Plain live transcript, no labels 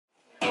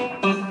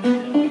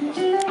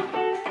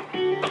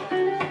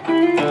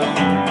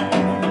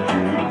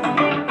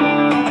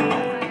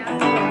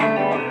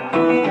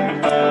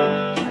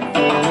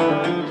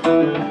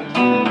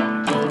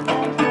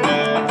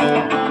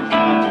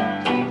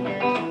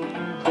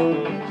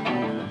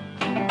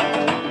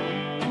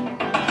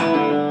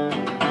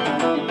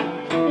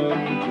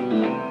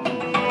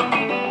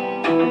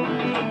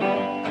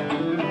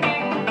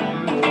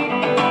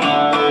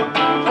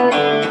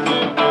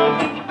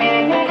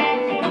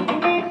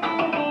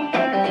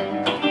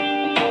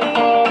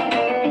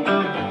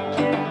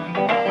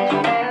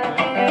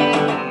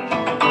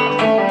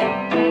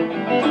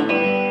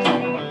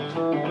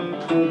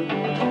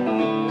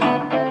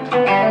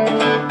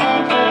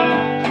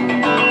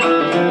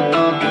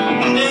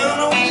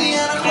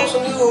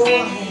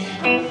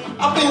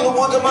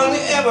walk among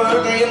the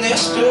evergreen. There's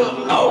still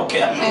a log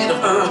cabin made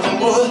of earth and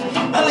wood.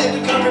 I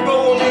lived a country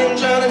boy named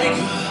Johnny B.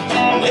 Good.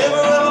 Never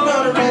ever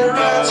learned to read or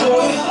write so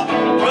well.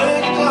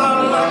 Play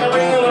guitar like a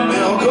ring a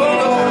bell. Go,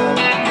 go.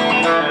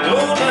 Go,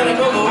 Johnny,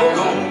 go, go,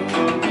 go.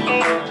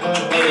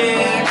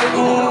 Yeah, go,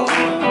 go.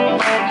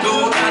 Go,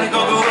 Johnny,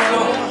 go, go,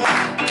 go.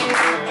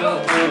 Go,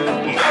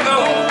 go.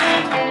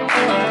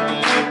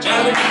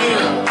 Johnny B.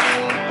 Good.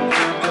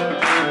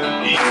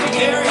 He used to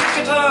carry his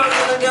guitar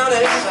in the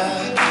gunny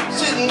side,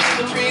 sitting in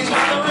the trees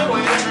by the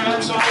railway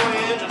tracks. So you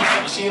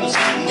never seen him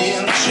sitting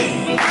in the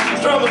shade,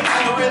 strumming to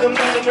the rhythm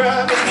that the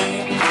driver's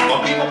made.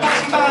 While people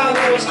passing by,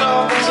 they would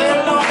stop and say,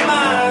 "Don't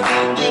mind,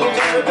 little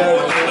country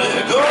boy,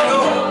 go,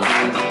 go,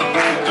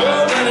 go,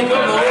 Johnny, go,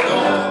 go, go,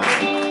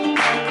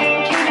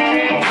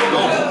 go,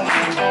 go,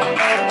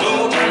 go,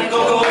 Johnny, go,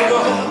 go,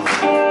 go,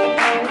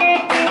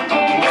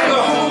 go,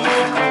 go,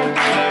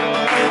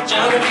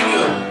 Johnny, be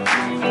good."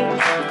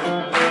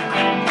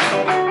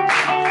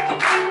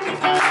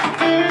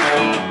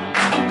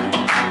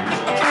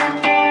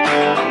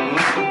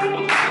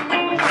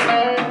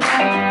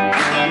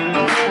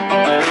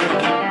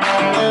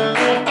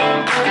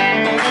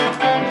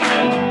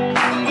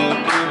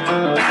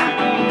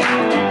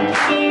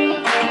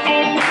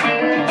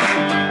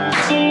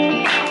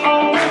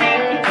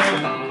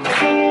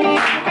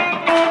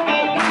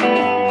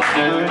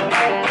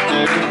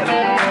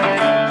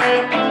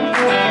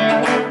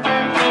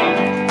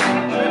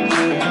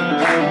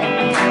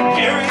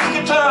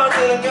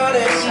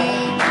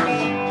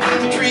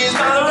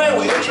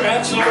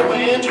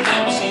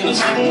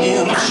 Sitting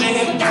in the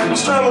shade,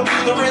 strumming to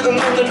the rhythm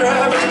of the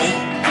driver's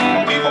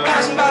made. People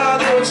passing by,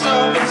 they would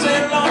stop and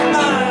say, "Long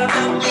night,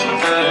 little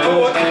country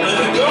boy, go,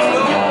 go,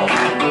 go,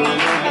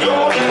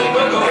 Johnny,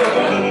 go, go,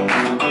 go,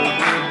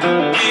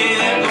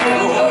 yeah, go,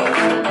 go,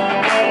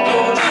 go,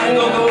 Johnny,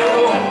 go, go,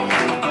 go,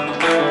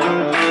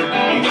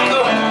 go,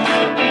 go,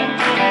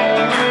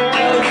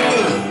 Johnny, be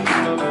good."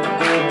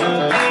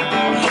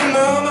 You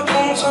know, but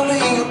don't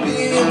someday you'll be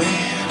a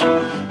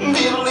man,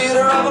 be the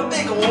leader of a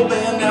big old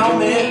band down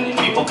there.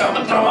 People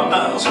coming from a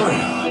miles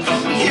around,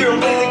 hear them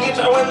play the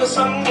guitar when the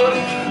sun goes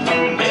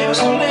down. Maybe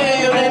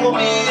someday your name will be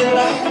in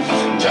light,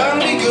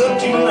 Johnny, be good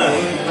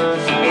tonight.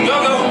 Go,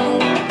 go,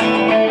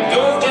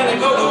 go, Johnny,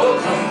 go, go,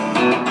 go,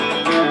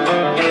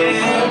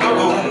 yeah, go,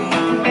 go,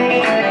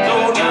 go,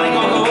 Johnny,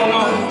 go, go,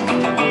 go,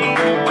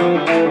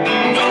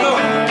 go, go,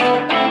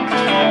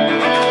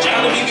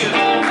 Johnny, be good.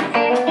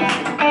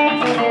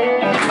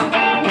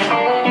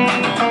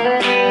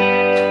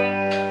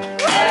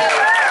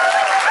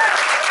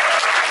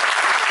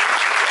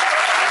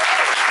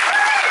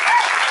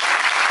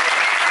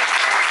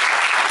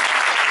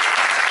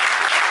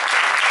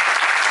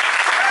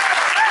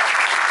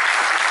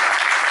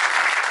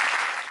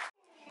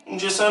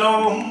 Just an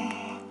old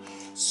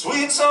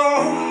sweet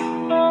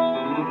song,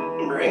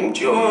 bring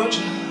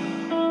Georgia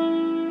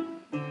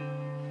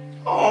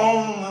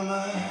on my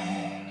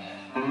mind.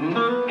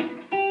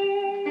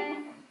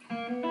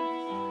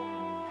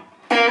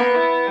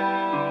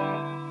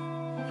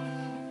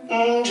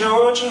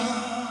 Georgia,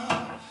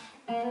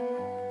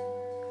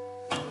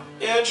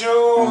 yeah,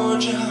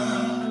 Georgia.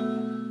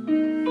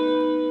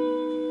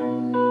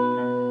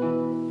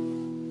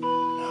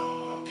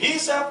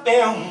 Peace out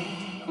there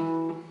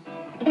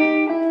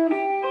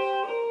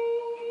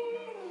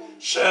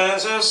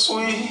shines as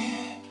sweet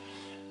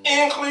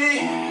and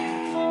clear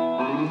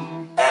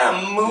as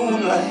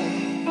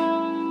moonlight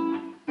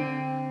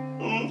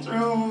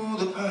through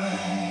the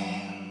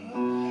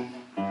pine.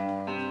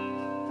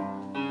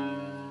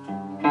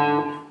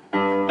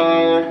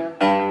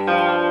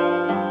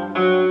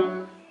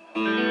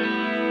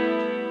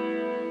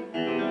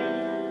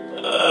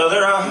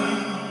 Other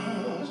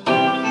arms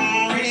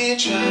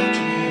reach out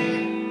to me.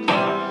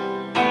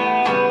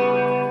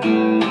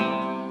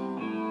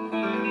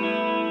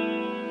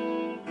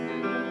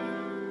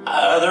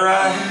 Other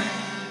eyes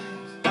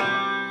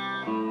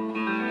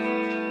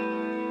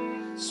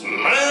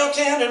smile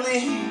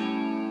tenderly.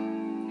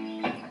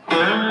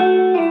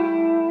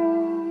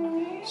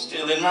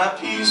 Still in my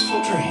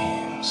peaceful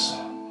dreams,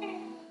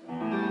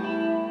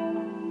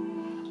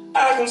 I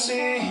can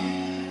see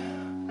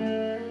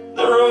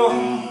the road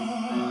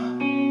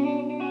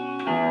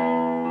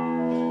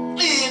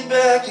lead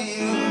back to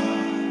you,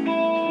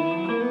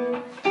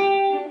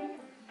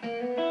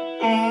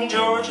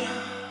 Georgia.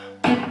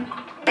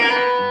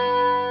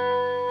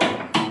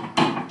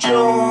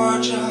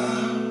 Georgia,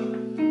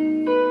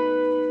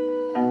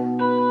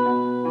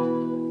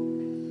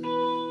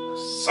 a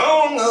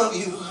song of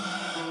you,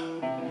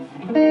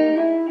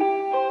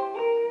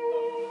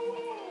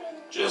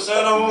 just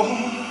that old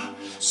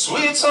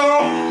sweet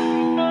song,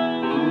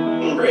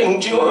 bring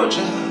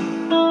Georgia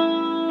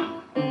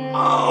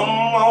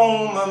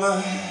on my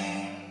mind.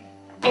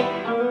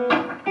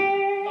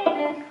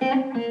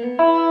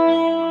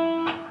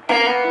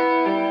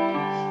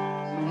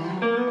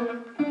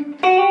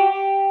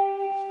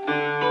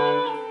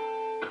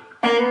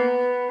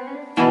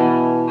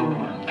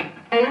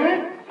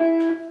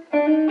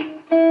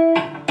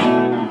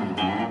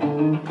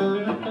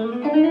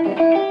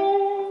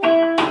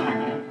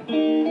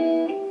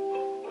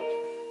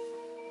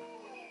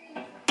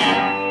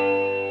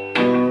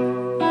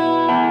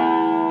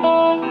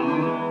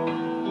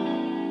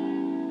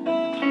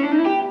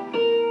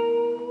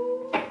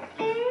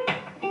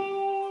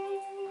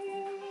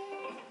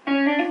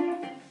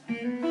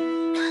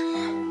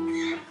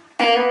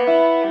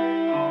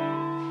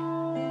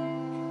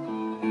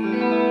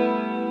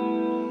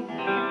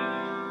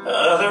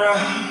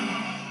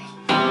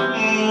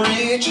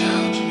 reach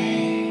out to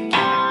me.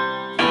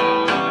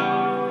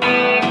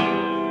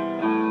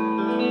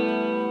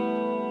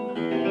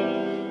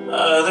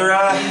 Other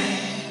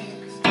eyes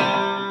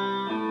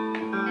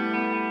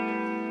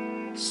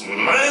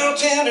smile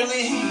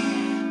tenderly,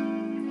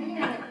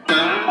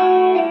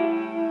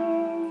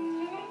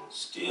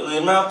 still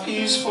in my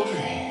peaceful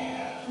dream.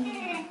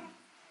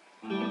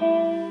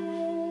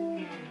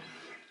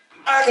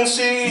 I can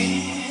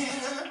see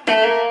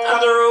how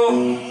the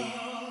road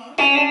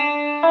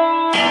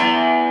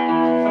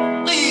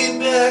leads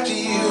back to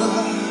you,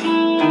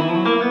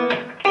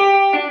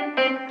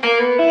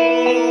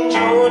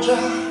 Georgia,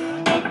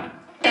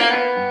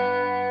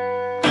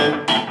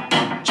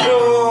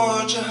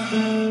 Georgia.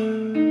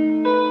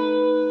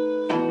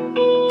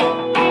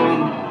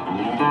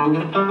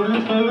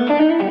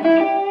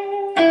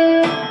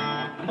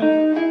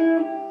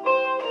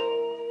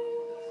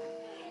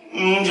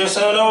 Just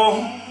an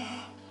old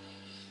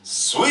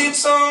sweet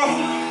song,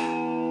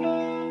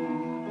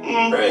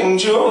 bring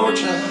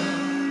Georgia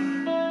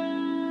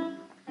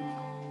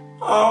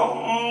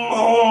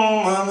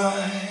on my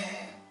mind.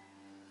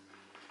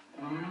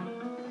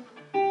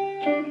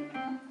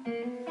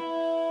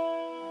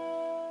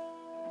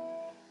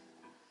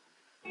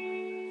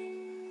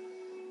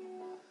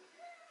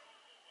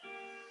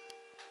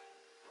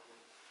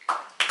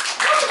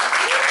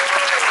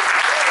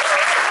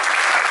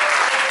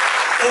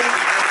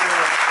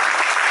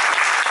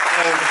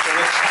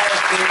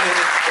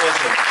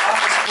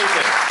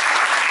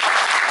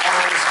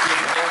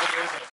 Thank you very much.